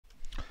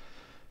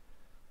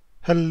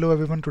Hello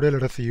everyone, today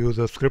let us use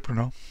a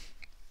ScriptRunner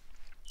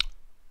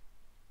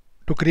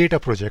to create a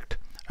project.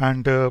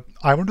 And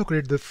I want to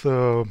create this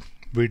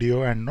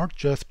video, and not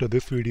just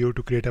this video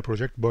to create a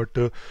project, but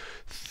a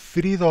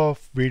series of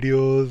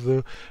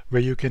videos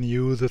where you can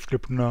use a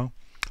ScriptRunner,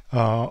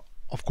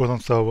 of course on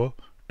server,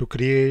 to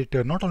create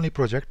not only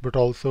project but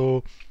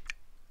also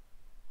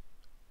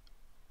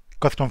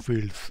custom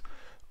fields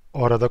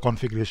or other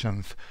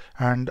configurations.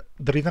 And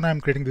the reason I'm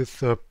creating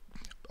this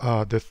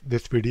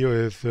video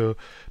is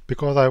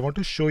because I want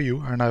to show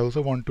you, and I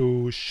also want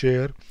to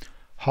share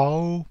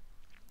how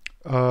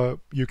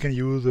you can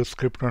use a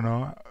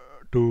ScriptRunner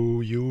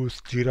to use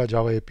Jira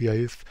Java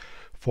APIs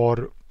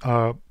for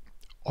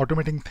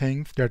automating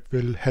things that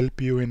will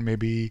help you in,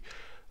 maybe,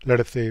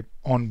 let us say,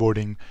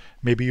 onboarding.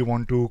 Maybe you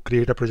want to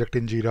create a project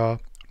in Jira,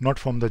 not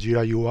from the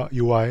Jira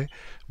UI,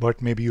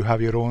 but maybe you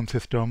have your own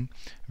system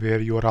where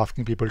you are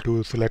asking people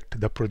to select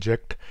the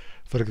project,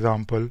 for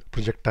example,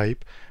 project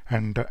type,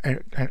 and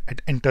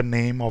enter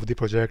name of the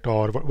project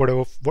or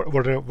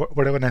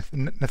whatever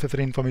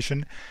necessary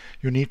information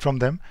you need from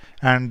them,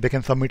 and they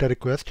can submit a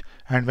request.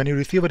 And when you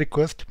receive a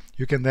request,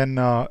 you can then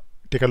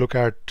take a look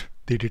at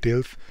the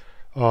details,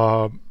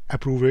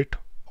 approve it,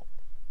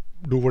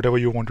 do whatever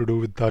you want to do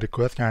with the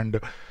request, and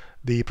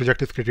the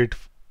project is created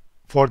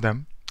for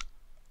them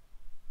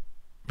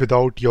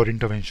without your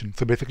intervention.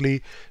 So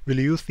basically, we'll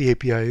use the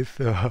APIs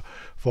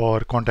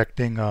for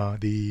contacting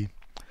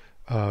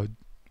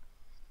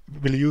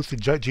we'll use the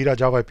Jira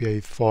Java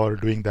APIs for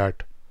doing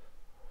that.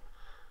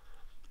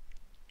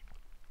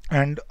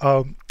 And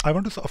I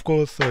want to, of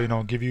course,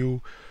 give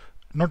you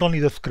not only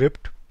the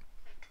script.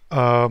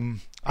 I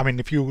mean,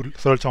 if you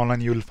search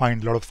online, you will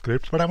find a lot of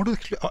scripts, but I want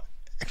to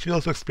actually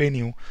also explain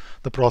you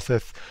the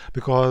process,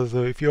 because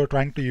if you are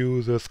trying to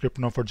use a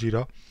ScriptRunner for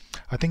Jira,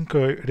 I think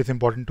it is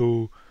important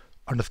to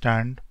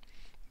understand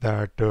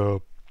that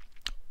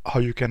how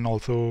you can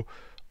also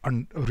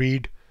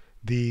read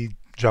the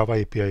Java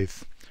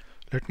APIs.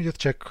 Let me just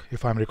check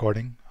if I'm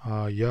recording.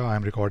 Yeah,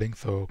 I'm recording,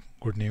 so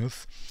good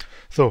news.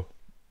 So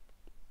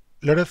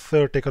let us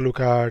take a look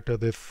at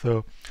this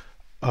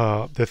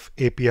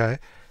API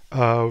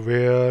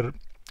where,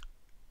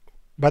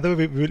 by the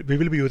way, we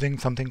will be using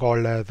something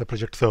called as a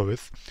project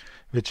service,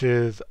 which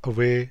is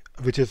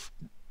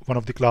one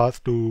of the class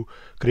to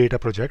create a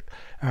project.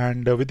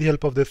 And with the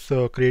help of this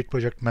create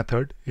project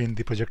method in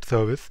the project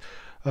service,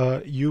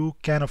 you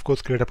can of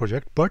course create a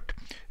project, but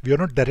we are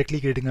not directly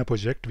creating a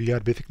project. We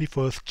are basically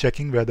first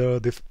checking whether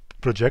this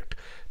project,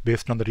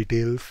 based on the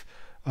details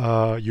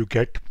you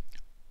get,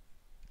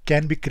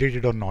 can be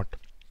created or not.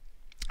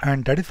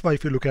 And that is why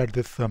if you look at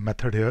this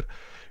method here,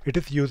 it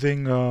is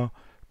using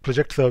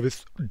project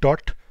service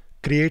dot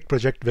create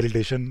project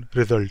validation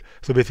result.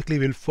 So basically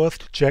we'll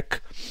first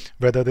check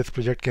whether this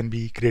project can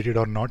be created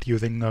or not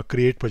using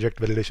create project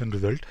validation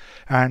result.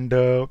 And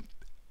of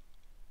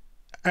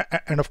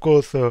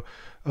course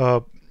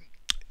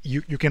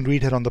you can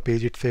read here on the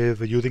page, it says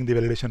using the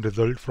validation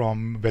result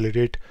from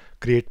validate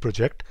create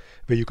project,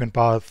 where you can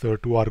pass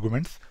two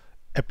arguments: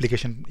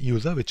 application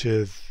user, which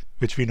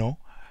we know,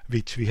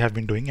 which we have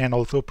been doing, and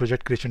also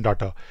project creation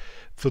data.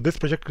 So this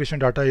project creation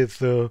data is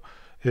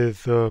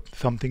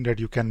something that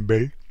you can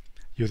build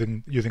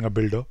using a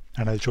builder,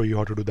 and I'll show you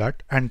how to do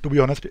that. And to be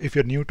honest, if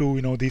you're new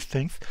to these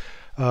things,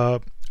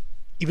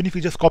 even if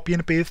you just copy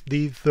and paste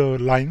these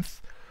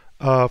lines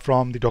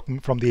from the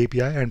document, from the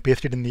API, and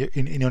paste it in your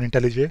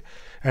IntelliJ,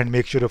 and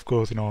make sure, of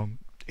course,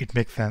 it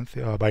makes sense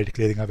by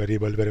declaring a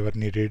variable wherever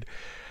needed.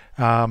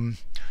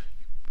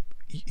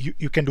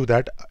 You can do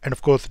that, and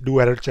of course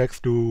do error checks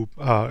to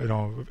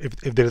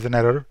if there is an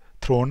error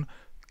thrown,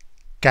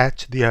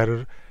 catch the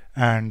error,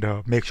 and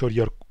make sure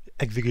your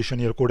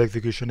code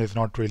execution is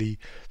not really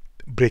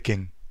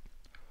breaking.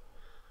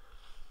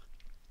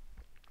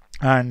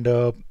 And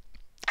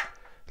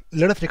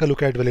let us take a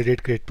look at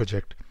validate create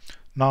project.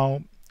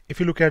 Now if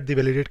you look at the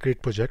validate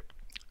create project,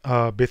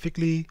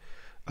 basically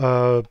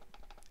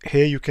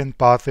here you can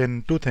pass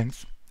in two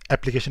things: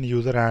 application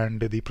user and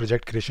the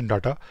project creation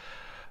data.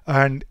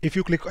 And if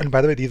you click, and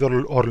by the way, these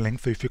are all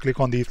links, so if you click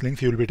on these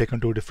links, you will be taken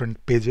to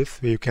different pages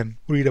where you can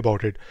read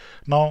about it.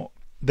 Now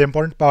the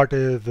important part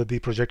is the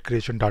project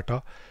creation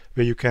data,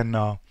 where you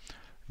can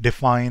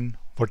define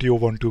what you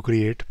want to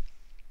create.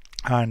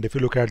 And if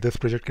you look at this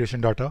project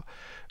creation data,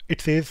 it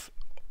says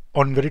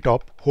on very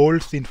top,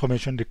 holds the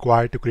information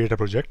required to create a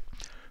project.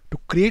 To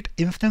create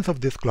instance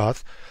of this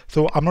class,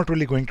 so I'm not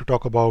really going to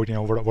talk about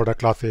what a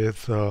class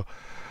is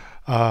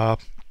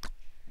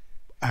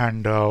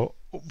and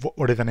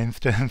what is an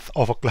instance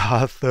of a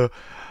class.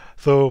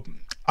 So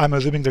I'm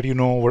assuming that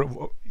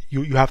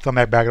you have some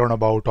background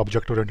about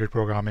object-oriented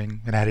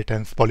programming,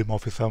 inheritance,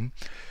 polymorphism.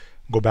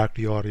 Go back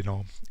to your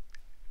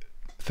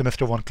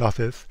semester 1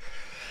 classes.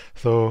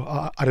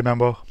 So I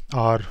remember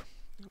our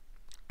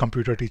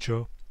computer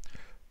teacher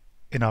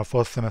in our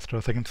first semester,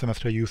 second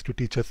semester, used to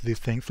teach us these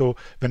things. So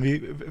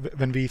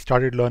when we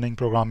started learning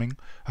programming,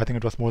 I think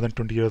it was more than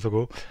 20 years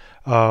ago.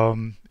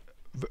 When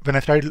I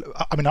started,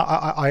 I mean,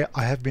 I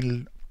have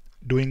been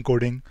doing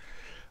coding,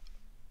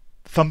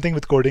 something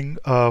with coding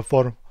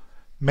for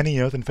many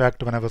years. In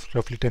fact, when I was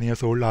roughly 10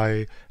 years old,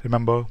 I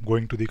remember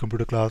going to the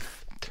computer class,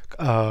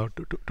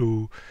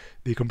 to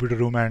the computer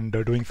room and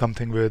doing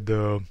something with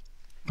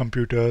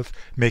computers,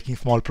 making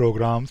small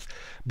programs.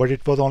 But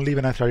it was only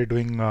when I started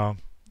doing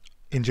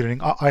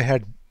engineering. I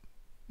had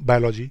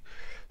biology,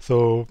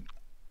 so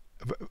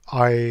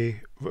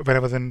when I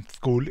was in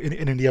school in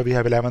India, we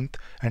have 11th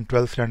and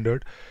 12th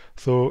standard.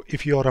 So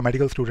if you are a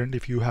medical student,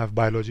 if you have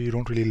biology, you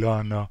don't really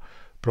learn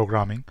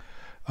programming.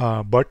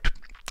 But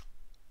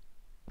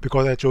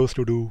because I chose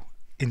to do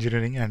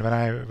engineering, and when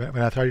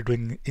I started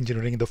doing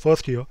engineering in the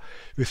first year,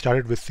 we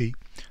started with C.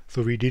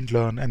 So we didn't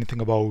learn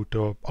anything about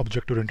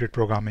object-oriented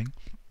programming.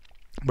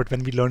 But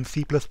when we learned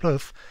C++,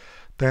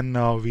 then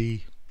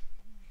we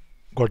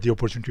got the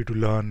opportunity to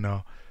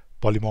learn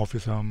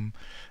polymorphism,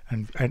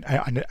 and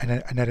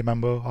I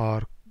remember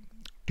our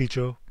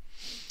teacher,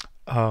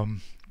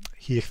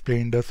 he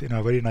explained us in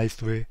a very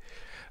nice way,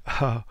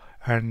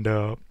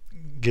 and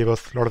gave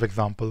us a lot of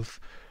examples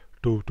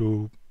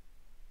to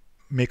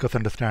make us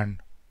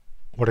understand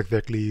what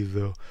exactly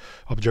is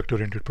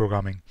object-oriented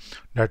programming.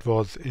 That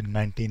was in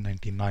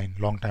 1999,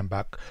 long time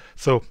back.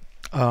 So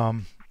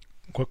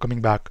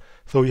coming back,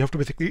 so you have to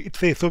basically, it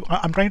says, so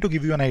I'm trying to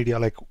give you an idea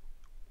like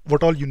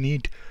what all you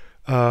need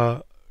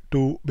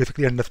to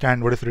basically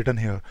understand what is written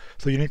here.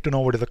 So you need to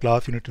know what is a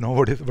class, you need to know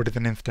what is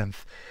an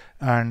instance,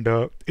 and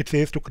it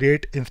says to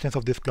create instance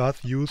of this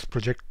class, use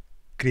project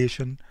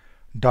creation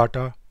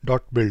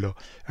data.builder.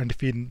 And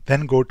if we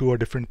then go to a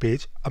different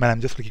page,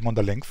 I'm just clicking on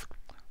the links.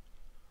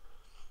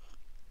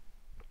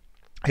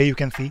 Here you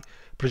can see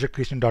project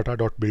creation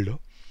data.builder,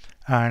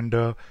 and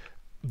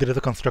there is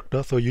a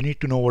constructor. So you need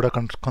to know what a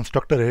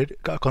constructor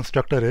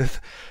is.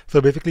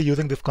 So basically,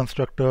 using this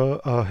constructor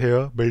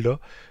here, builder,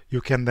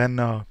 you can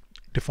then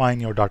define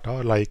your data.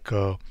 Like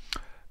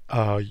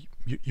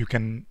you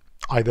can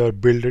either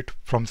build it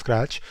from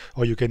scratch,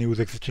 or you can use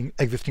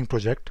existing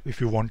project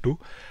if you want to.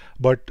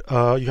 But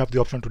you have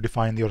the option to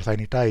define your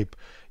assignee type,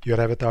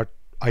 your avatar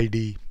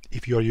ID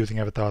if you are using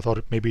avatars,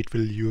 or maybe it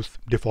will use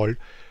default,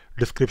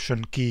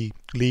 description, key,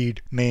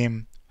 lead,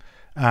 name,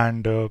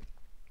 and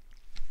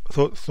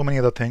so many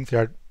other things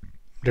that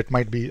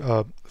might be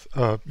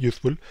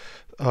useful.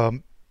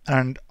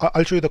 And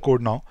I'll show you the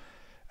code now.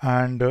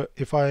 And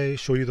if I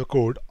show you the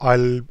code,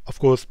 I'll of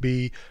course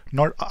be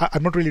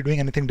I'm not really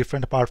doing anything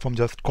different apart from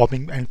just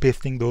copying and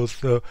pasting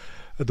those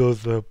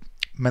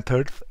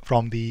methods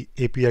from the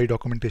API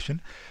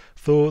documentation.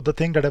 So the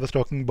thing that I was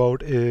talking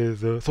about is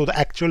so the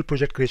actual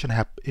project creation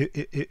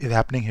is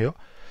happening here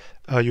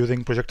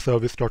using project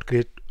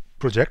service.create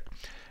project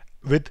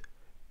with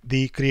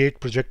the create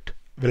project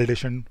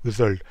validation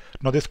result.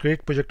 Now this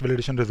create project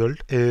validation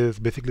result is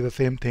basically the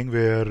same thing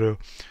where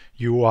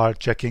you are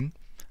checking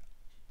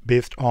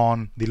based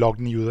on the logged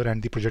in user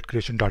and the project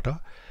creation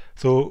data.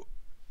 So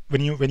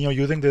when you're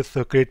using this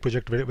create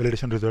project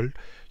validation result,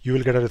 you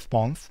will get a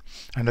response,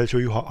 and I'll show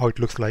you how it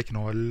looks like.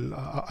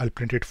 I'll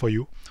print it for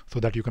you so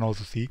that you can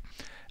also see.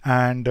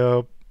 And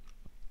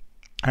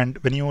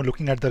when you're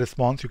looking at the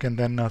response, you can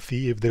then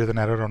see if there is an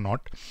error or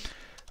not.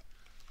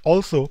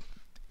 Also,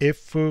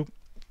 if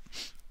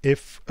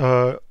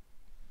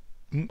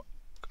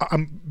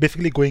I'm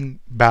basically going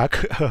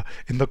back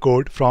in the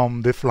code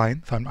from this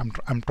line, so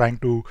I'm trying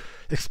to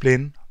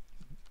explain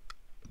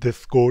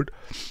this code.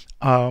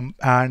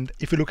 And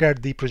if you look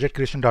at the project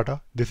creation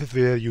data, this is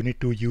where you need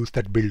to use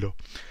that builder.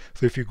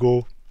 So if you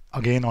go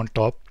again on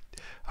top,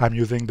 I'm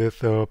using this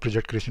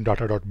project creation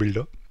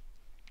data.builder,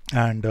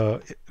 and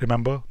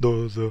remember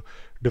those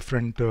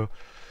different.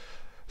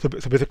 So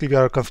basically, we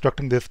are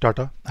constructing this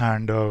data,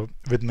 and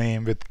with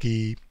name, with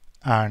key,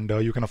 and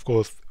you can of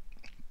course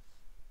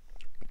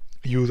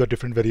use a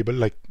different variable.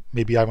 Like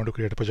maybe I want to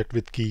create a project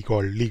with key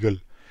called legal,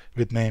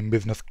 with name,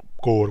 business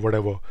core,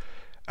 whatever,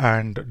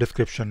 and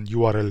description,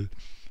 URL.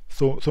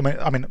 So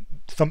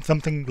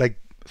something like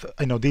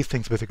these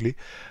things basically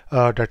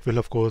that will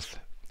of course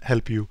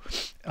help you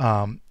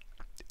to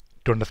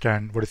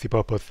understand what is the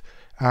purpose.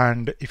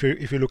 And if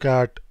you look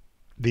at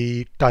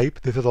the type,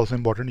 this is also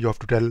important. You have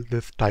to tell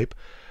this type.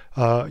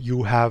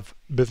 You have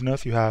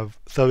business, you have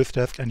service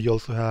test, and you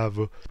also have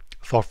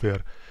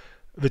software,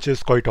 which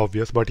is quite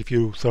obvious. But if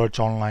you search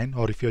online,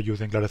 or if you're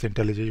using, let us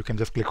IntelliJ, you can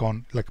just click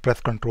on, like, press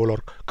Control or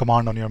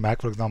Command on your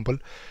Mac, for example.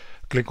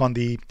 Click on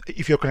the,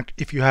 if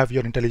you have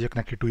your IntelliJ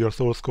connected to your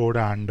source code,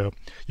 and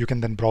you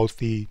can then browse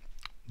the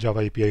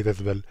Java APIs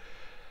as well.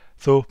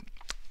 So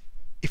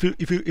if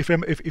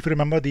you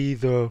remember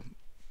these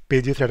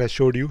pages that I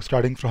showed you,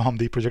 starting from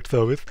the project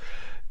service,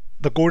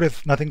 the code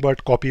is nothing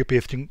but copy and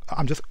pasting.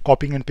 I'm just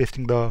copying and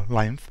pasting the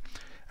lines,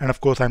 and of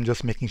course I'm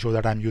just making sure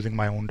that I'm using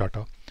my own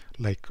data,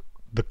 like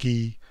the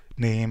key,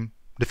 name,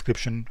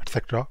 description,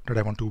 etc. that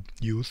I want to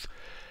use.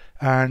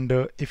 And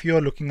if you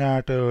are looking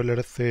at, let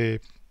us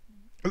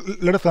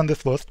run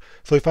this first.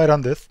 So if I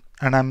run this,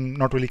 and I'm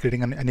not really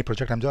creating any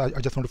project,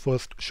 I just want to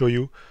first show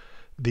you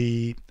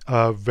the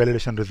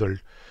validation result.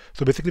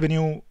 So basically, when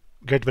you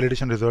get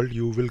validation result,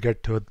 you will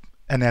get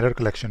an error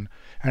collection.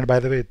 And by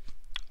the way,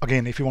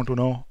 again, if you want to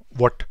know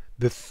what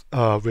this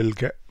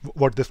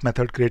what this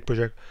method create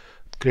project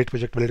create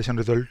project validation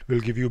result will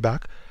give you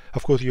back.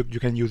 Of course, you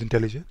can use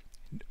IntelliJ.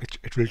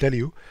 It will tell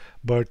you,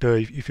 but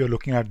if you're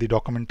looking at the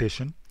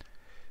documentation,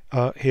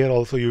 here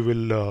also you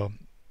will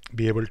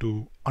be able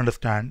to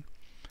understand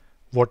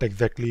what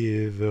exactly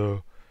is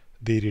the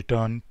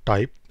return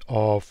type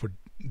of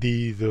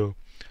these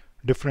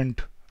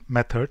different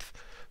methods.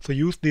 So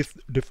use these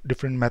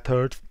different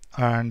methods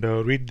and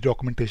read the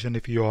documentation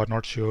if you are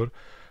not sure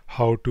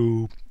how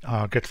to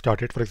get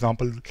started. For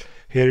example,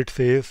 here it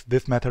says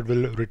this method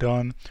will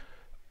return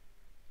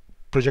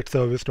project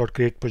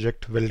service.create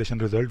project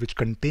validation result, which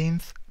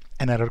contains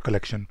an error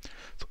collection.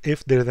 So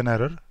if there is an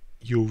error,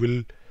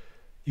 you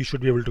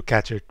should be able to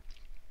catch it.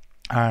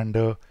 And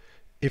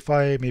if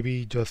I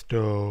maybe just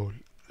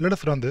let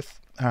us run this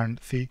and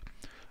see.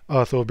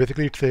 So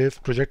basically it says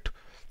project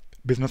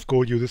business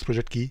code uses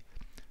project key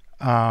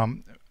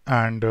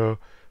and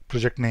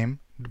project name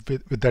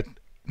with that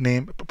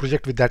name,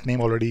 project with that name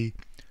already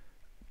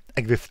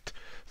exists.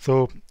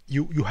 So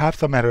you have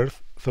some errors.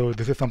 So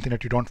this is something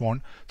that you don't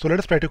want. So let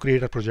us try to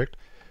create a project.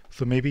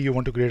 So maybe you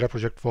want to create a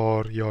project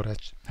for your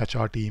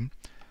HR team,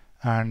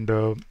 and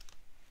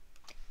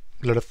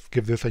let us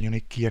give this a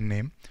unique key and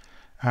name.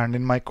 And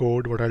in my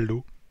code, what I'll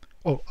do,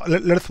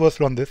 let us first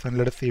run this and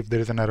let us see if there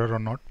is an error or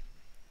not.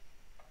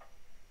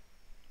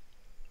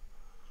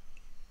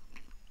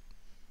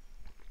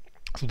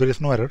 So there is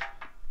no error,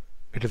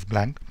 it is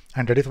blank,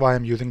 and that is why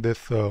I'm using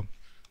this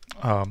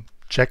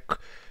check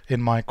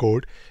in my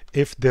code.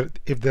 If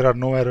there are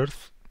no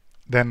errors,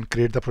 then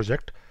create the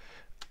project.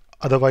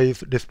 Otherwise,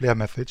 display a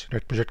message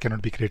that project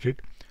cannot be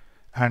created.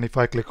 And if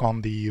I click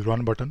on the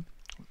run button,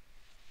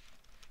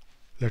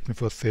 let me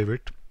first save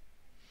it,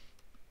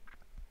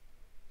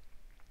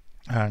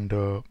 and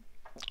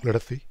let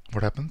us see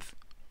what happens.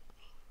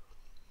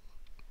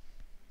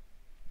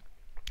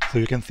 So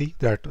you can see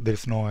that there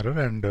is no error,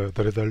 and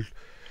the result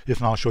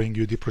is now showing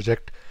you the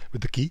project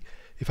with the key.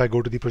 If I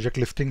go to the project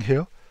listing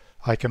here,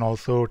 I can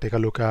also take a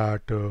look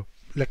at,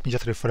 let me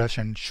just refresh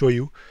and show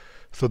you.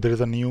 So there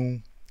is a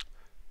new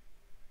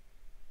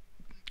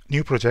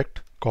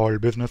project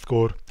called Business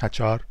Core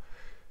HR,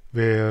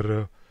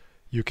 where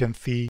you can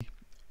see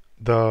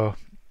the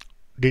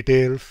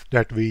details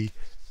that we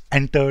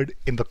entered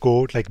in the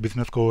code, like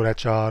Business Core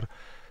HR,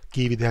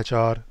 key with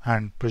HR,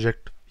 and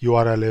project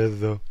URL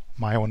is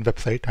my own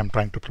website. I'm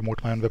trying to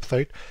promote my own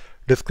website.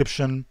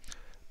 Description,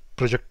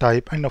 project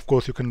type, and of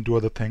course you can do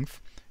other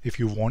things if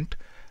you want.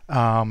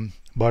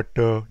 But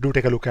do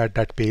take a look at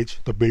that page,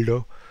 the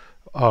builder,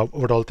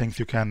 what all things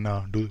you can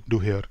do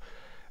here.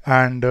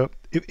 And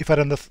if I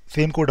run the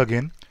same code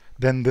again,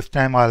 then this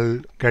time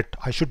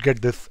I should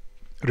get this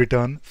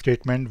return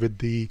statement with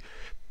the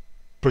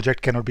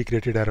project cannot be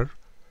created error.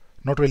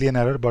 Not really an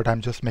error, but I'm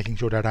just making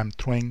sure that I'm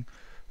throwing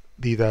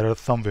these errors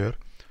somewhere.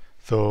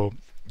 So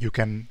you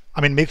can,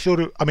 make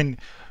sure,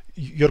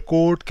 your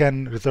code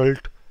can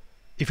result,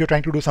 if you're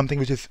trying to do something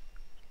which is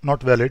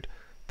not valid,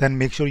 then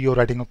make sure you're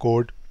writing a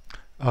code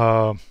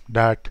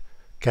that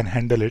can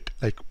handle it,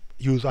 like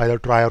use either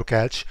try or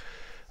catch,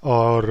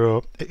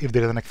 or if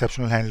there is an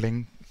exceptional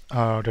handling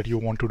that you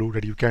want to do,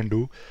 that you can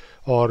do,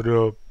 or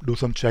do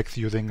some checks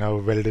using a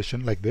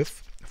validation like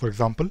this, for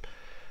example.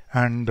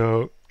 And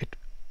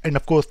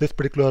of course this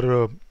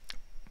particular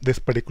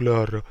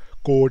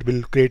code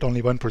will create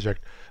only one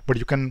project, but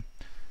you can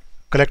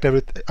collect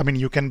everything.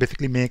 You can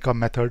basically make a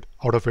method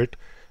out of it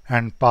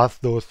and pass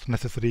those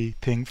necessary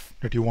things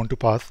that you want to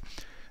pass,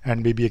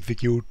 and maybe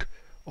execute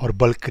or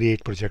bulk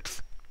create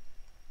projects.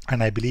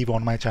 And I believe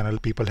on my channel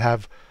people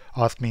have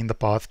asked me in the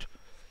past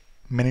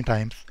many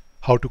times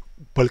how to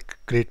bulk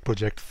create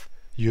projects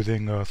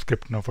using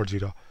ScriptRunner for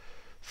Jira.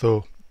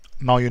 So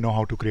now you know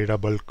how to create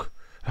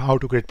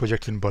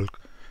projects in bulk.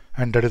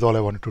 And that is all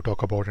I wanted to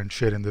talk about and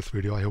share in this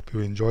video. I hope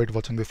you enjoyed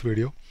watching this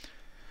video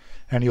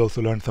and you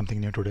also learned something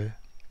new today.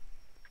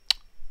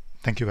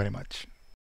 Thank you very much.